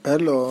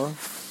Hello.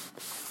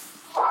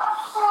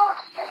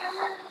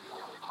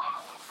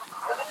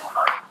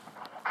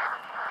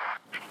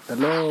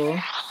 Hello.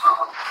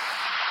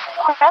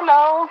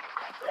 Hello.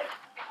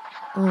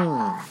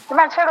 Mm.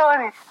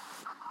 Macheloni.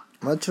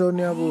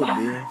 Matroni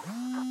abudi.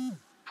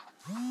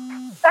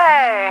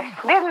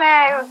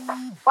 Ndine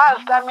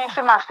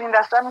wazitamisi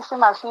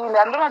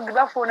masinda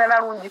ndinodiba fone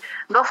narunji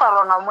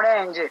ndofarwa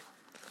ngamulenje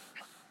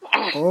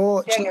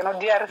Oh, yenge no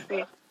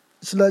DRC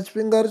chila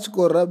chipinga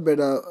richiko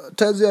rabela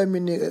thaidzo ya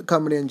mini kha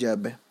mulenje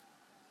abe.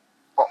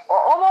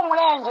 ovo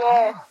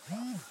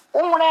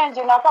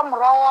umulenje ngapha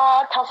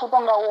murawa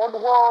thafuto nga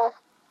wodwo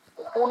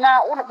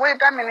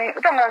uita mini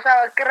utonga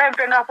sa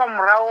krempe ngapha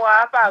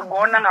murawa apa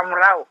agona nga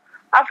murawo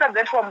after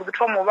that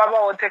wambuthoma baba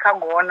wote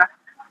kagona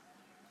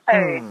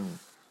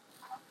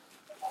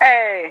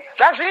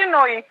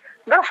zvazvinoi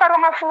ndofara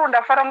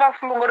nga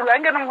fulu ngori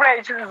vange nomvura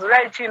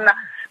ichidzula ichina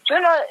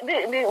zvino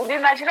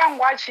ndina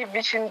chirangwa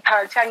chibvi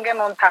chinta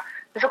changeno nta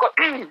ndisiko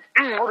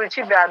uri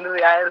chibvi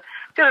handiri hari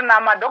tiri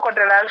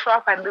namadhokotera arisho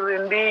apa ndiri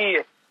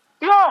ndiye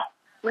yo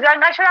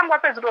ndikanga chirangwa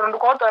pedzitoro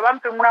ndikautora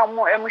vamupemura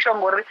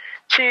emushonga uri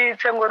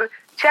chitse ngori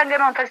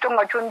changeno nta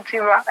chitonga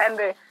chontiva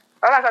ende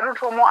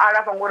vakasatotomo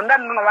arafa ngori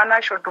ndandinova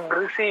nashot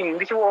breathing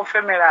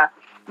ndichivofemera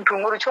mntu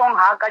ngori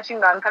chonghaka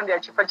chingantha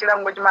ndiyachipa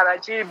chirangwa chimara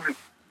chibvi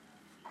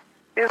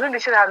izvi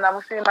ndichirana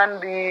musima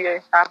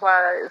ndiye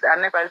apa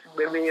ane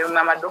pasibebero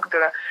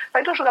namadhokotera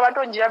vaitosvika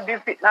vatonjia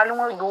bp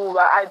nalimwe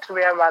duva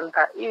aitiveya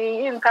vantha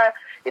inta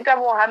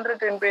itavo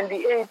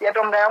 128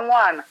 yatonga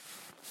yamwana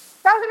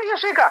asi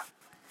ndichisvika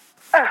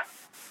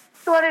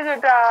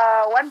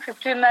tiwanikuita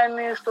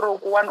 159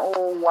 stroke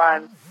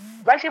 101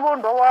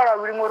 vachivondovara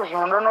viringori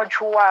zvino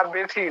ndonochuwa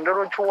beti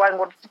ndonochuwa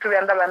ngoti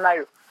tituveya ndava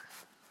nayo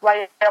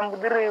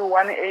vayambudiri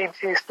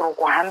 180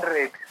 stroke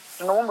 100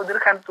 zvinomumbudiri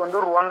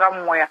kanditondorwa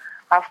ngamoya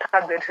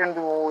after that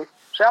ndiwowe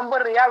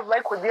zvambori yava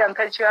vaikodhiya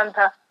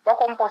ntachianta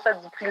vakomposa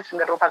dzipilisi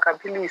ngatopaka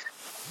pilisi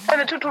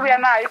ene tuturuya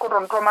naye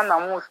ikotonotoma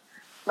namusi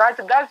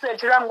ngati gasi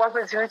yachirangwa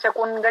pechine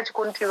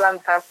ngachikontiva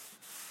ntsafu.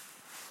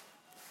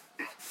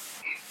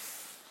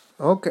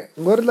 Okay,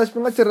 ngori la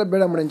chipinga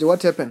chirabela mulenje,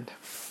 what happened?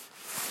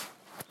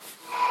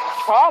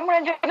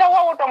 Mulenje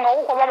wawotonga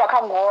uko baba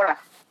kagona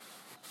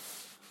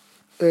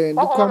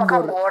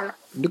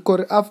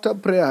ndikori after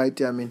prayer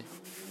haiti amini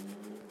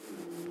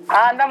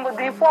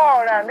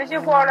ndambudifola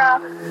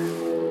ndichifola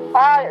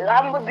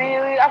ambudi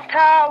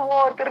after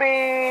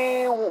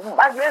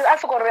 3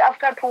 asikori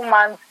after 2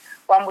 months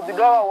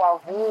wambudidova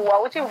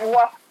wavuwa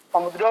uchivuwa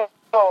wambudifola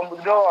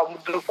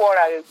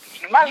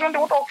mazvo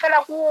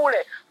ndikutofela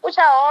kule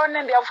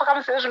uchaone ndiyapfuka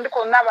musezvo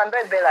ndikonava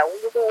ndoedzera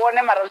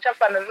kuone mara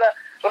uchafanira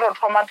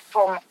zvototoma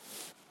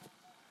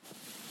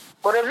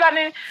gore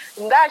vulani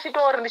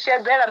ndachitori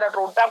ndichiedzera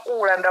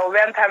ndatotakura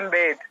ndauveya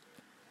ntambeta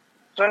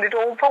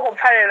zvonditoupfa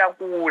kupfarira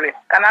kule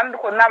kana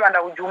ndikonava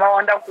ndaujuma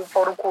wandakupa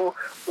uri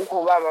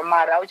ukuvava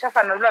mara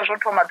auchafanira zviva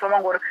zvotoma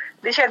ngori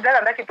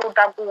ndichiedzera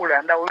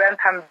ndachitotakura ndauveya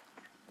ntambeta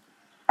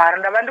mara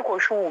ndava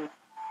ndikoshuma.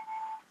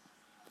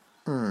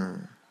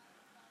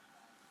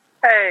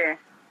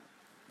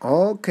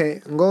 Okay,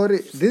 ngori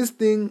this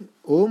thing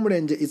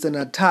umulenje is an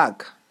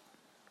attack.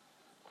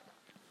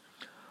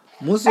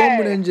 Musi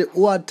umulenje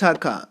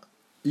uattacka,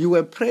 you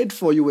were prayed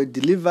for, you were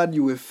delivered,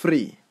 you were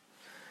free.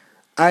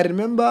 I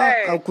remember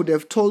I could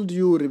have told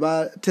you,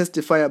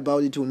 testify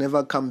about it, will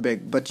never come back,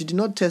 but you did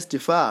not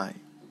testify.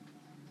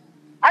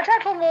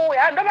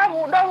 Athatumuya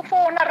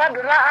ndofona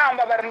radio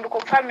raamba vari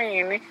ndikopfa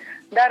mini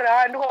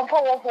ndari ndikopfa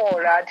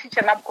wofola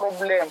tichena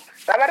problem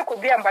ravari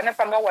kudhiyamba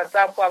nepanga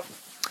WhatsApp apo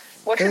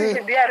ngoti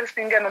ndichidrc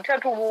ngeno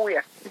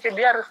tatumuya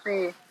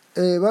ndichidrc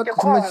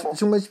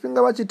chimwe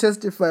chipinga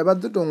vachitestify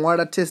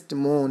vadzoton'wala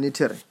testimony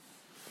tiri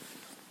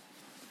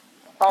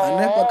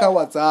anepa ka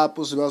WhatsApp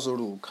zviva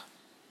zvoluka.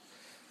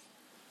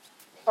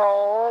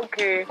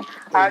 Okay,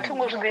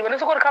 hatingozviziva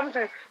nesekuri kamusi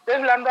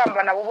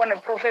zvezvilandoamba navo vone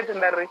profeti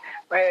ndari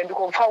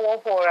ndikopfa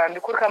wofola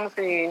ndikuri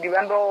kamusi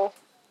ndivando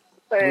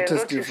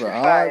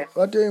testify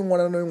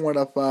vatoin'wala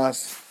noin'wala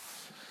pasi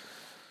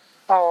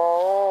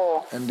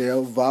ende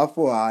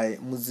ubvapo hai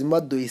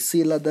mudzimba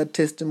doisila that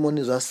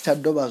testimony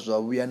zvasichadova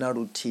zvavuya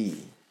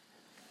narutii.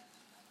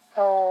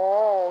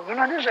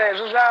 Zvino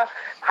ndizvezvo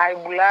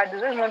zvahigh blood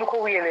zvezvino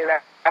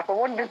ndikouyerera apo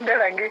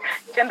vondiderange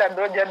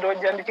chendadoja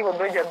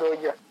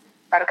ndichivodoja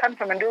ari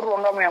kanifame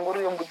ndiruwanga muyangu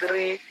riyo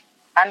mbudiri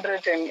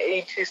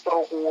 180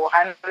 stroke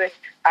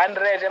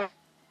 100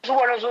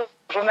 zvivona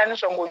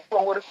zvonganiswa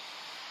ngori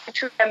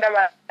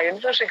chiendava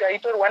nditosvika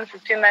itori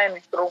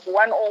 159 stroke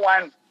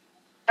 101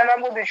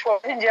 ndambudichuwa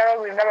chijara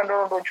uri ndava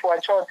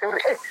ndondochuwa chote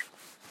uri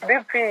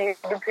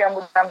bp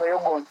yambudamba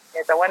yogona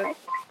yaita 180.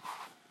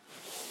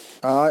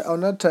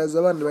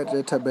 Aunataiza vanhu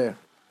vaitaita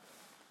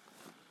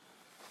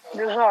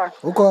ndizvona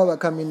uko vava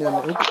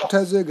kaminani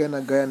taizo yega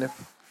inagaya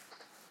nepo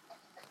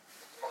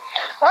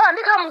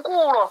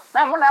ndikamukulo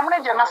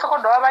namulenje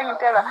nasokodo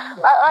vavanyitela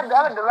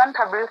vado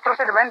vantabiri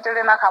profeti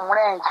vanitele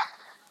nakamulenje.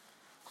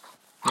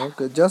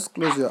 Okay, just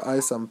close your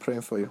eyes. I'm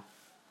praying for you.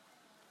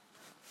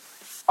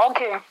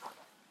 Okay.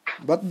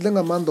 But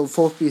lenga manda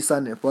 4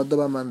 pisa nepo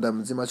wadova manda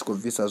mzima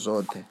chikovisa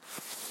zvote.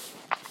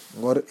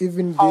 Or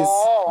even this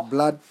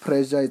blood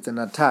pressure is an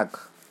attack.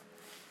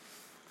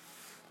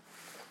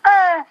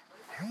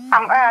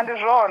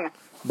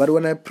 But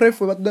when I pray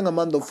for what a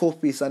man of 4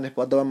 piece and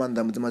what the man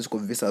that much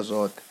visa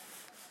zot.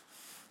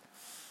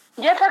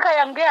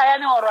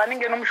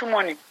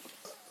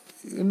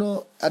 You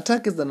know,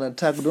 attack is an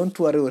attack. Don't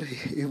worry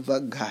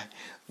that guy.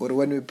 But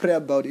when we pray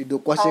about it,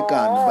 but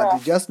you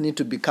just need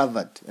to be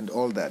covered and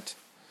all that.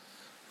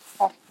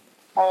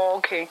 Oh,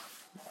 okay.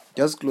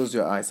 Just close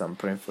your eyes. I'm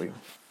praying for you.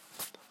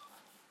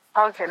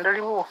 Okay,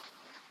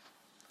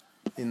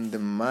 in the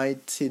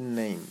mighty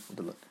name of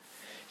the Lord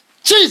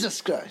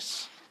Jesus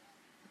Christ,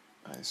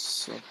 I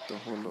soak the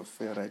whole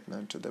affair right now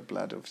into the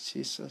blood of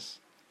Jesus,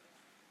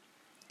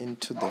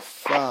 into the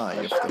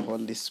fire of the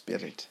Holy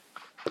Spirit.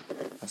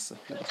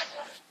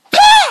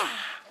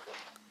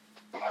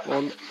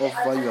 All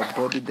over your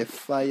body, the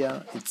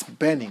fire, it's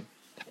burning.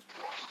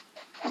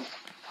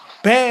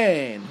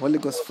 Burn, Holy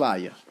Ghost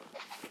fire.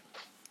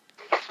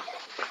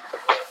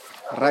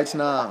 Right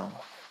now,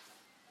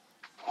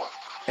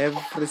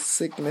 every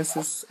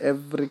sicknesses,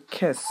 every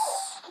curse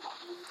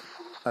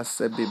has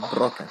to be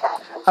broken.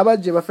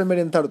 Abaje ba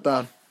family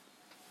ntarutan.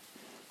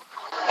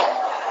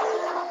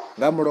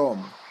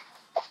 Gamurom.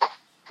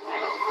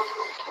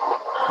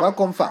 Ba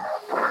confirm.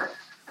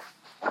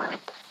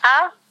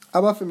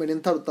 Aba family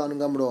ntarutan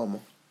gamurom.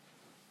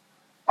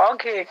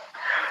 Okay.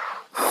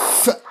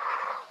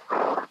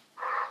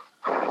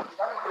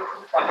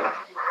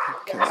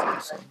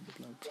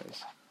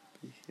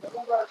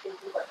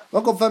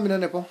 Ba confirm ina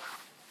nepo.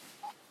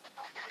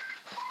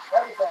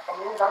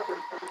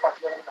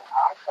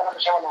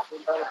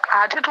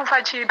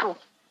 Titufa chitu.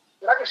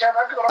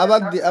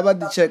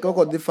 Abadi check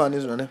oko different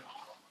is one.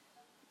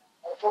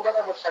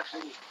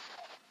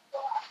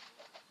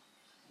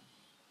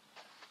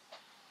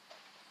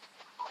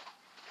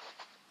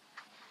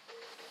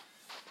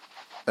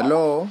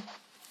 Hello.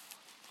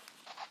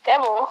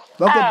 Ebo.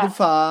 Bako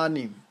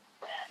different.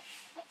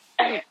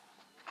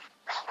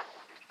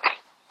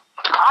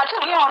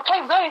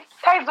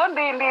 Kaizo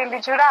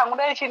ndi chirangu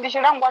dai ndi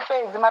chirangu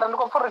afezi mara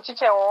ndiko furu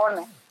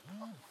chicheone.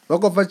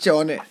 Bako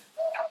facheone.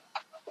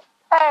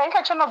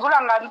 Ikachono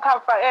dzula nga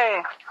nthafa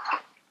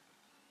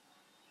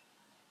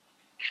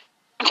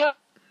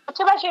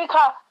chiva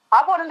chikha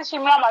hapo ndi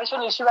chimira marisho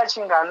ni chiva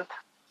chinganta.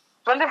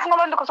 Zvandifunga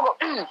manje ndikosoko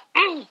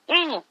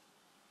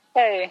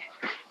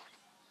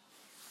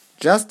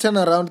Just turn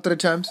around 3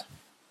 times.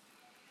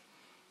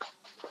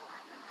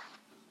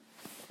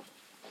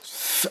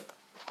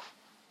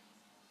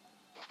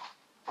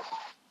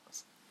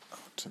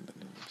 Out in the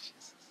name of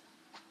Jesus.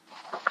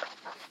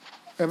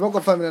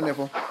 Bako family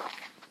nepo.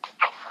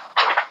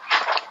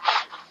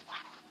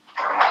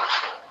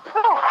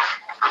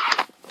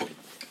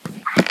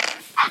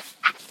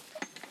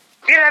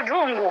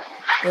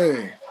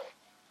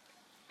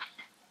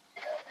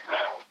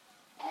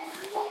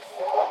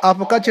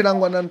 Apo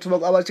kachirangwa na mtu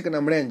wako abachika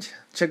na mrenje.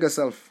 Check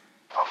yourself.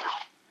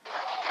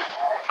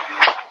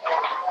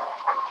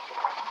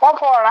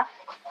 Wapora.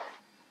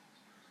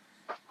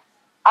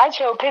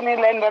 Ache upeni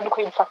lenda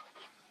ndikuipa.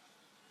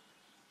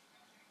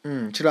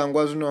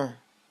 Chirangwa zuno.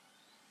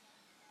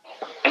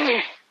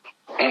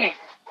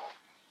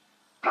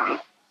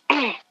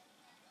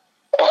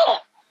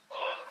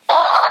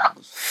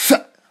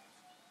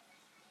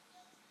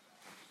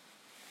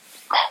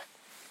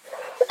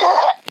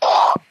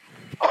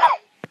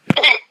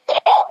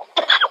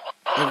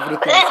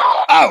 Everything is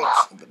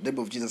out in the name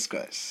of Jesus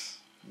Christ.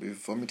 Be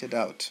vomited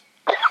out.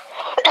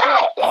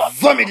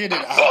 Vomited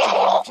it out in the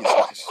name of Jesus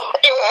Christ.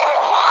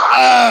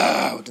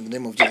 Out in the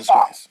name of Jesus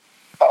Christ.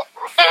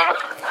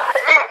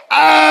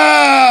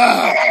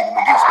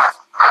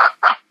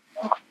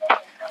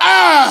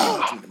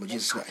 Out in the name of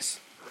Jesus Christ.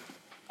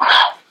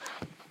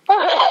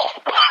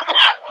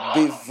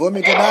 Be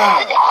vomited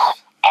out.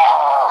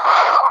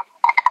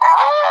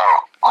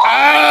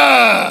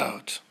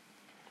 Out.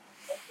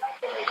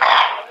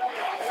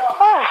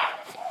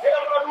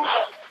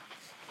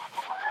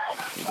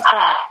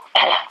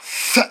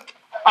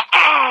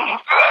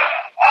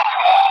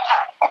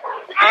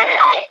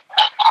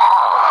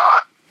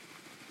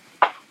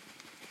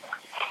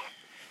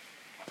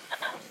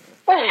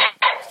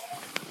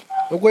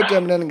 Ukwete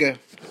mnenge.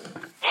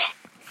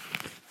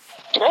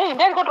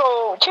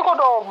 Ndikoto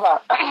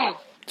chikodova.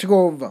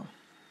 Chikova.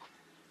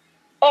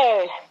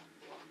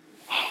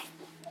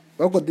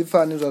 Wako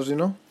difani za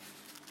zvino?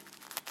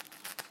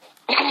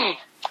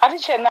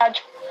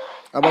 Atichenacho.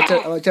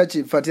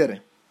 Abachachi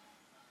fatere.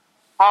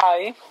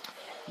 Hai.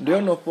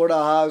 Ndio nopora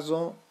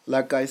hazo,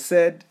 like I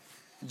said,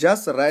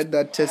 just write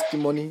that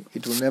testimony,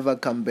 it will never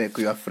come back,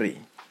 you are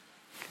free.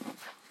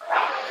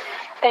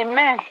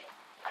 Amen.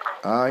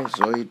 I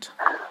saw it.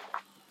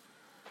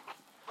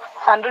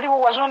 Anduli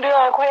wazvo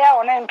ndio kwa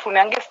yaona ntuni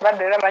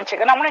angesibadira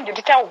mancheka na mune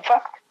nditi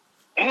chaufa.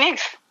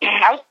 Nix.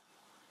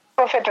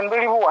 Prophet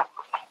nduli buwa.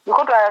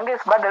 Bikoto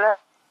angesibadira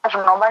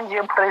zvinoba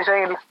nje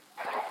pressure ile.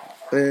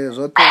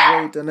 Zote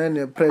zoite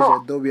nene pressure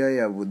dobya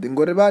yavude.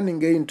 Ngori bani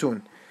nge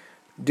intuni.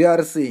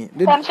 DRC.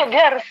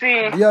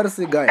 DRC. DRC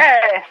guy.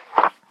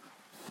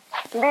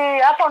 Ndi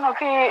hapo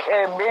nofi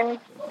Beni.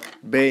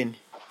 Beni.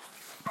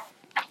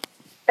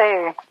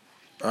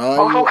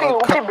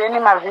 Uki Beni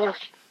Mavivi.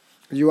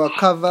 You are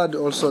covered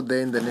also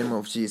there in the name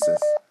of Jesus.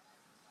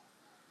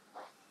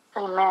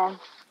 Amen.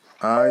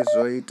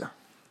 Zoita.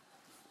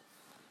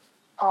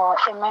 Oh,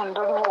 amen.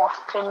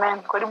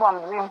 Amen. Kodi bwa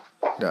mzimu.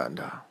 Da.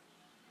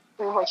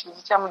 Kodi bwa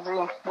chizi cha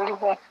mzimu.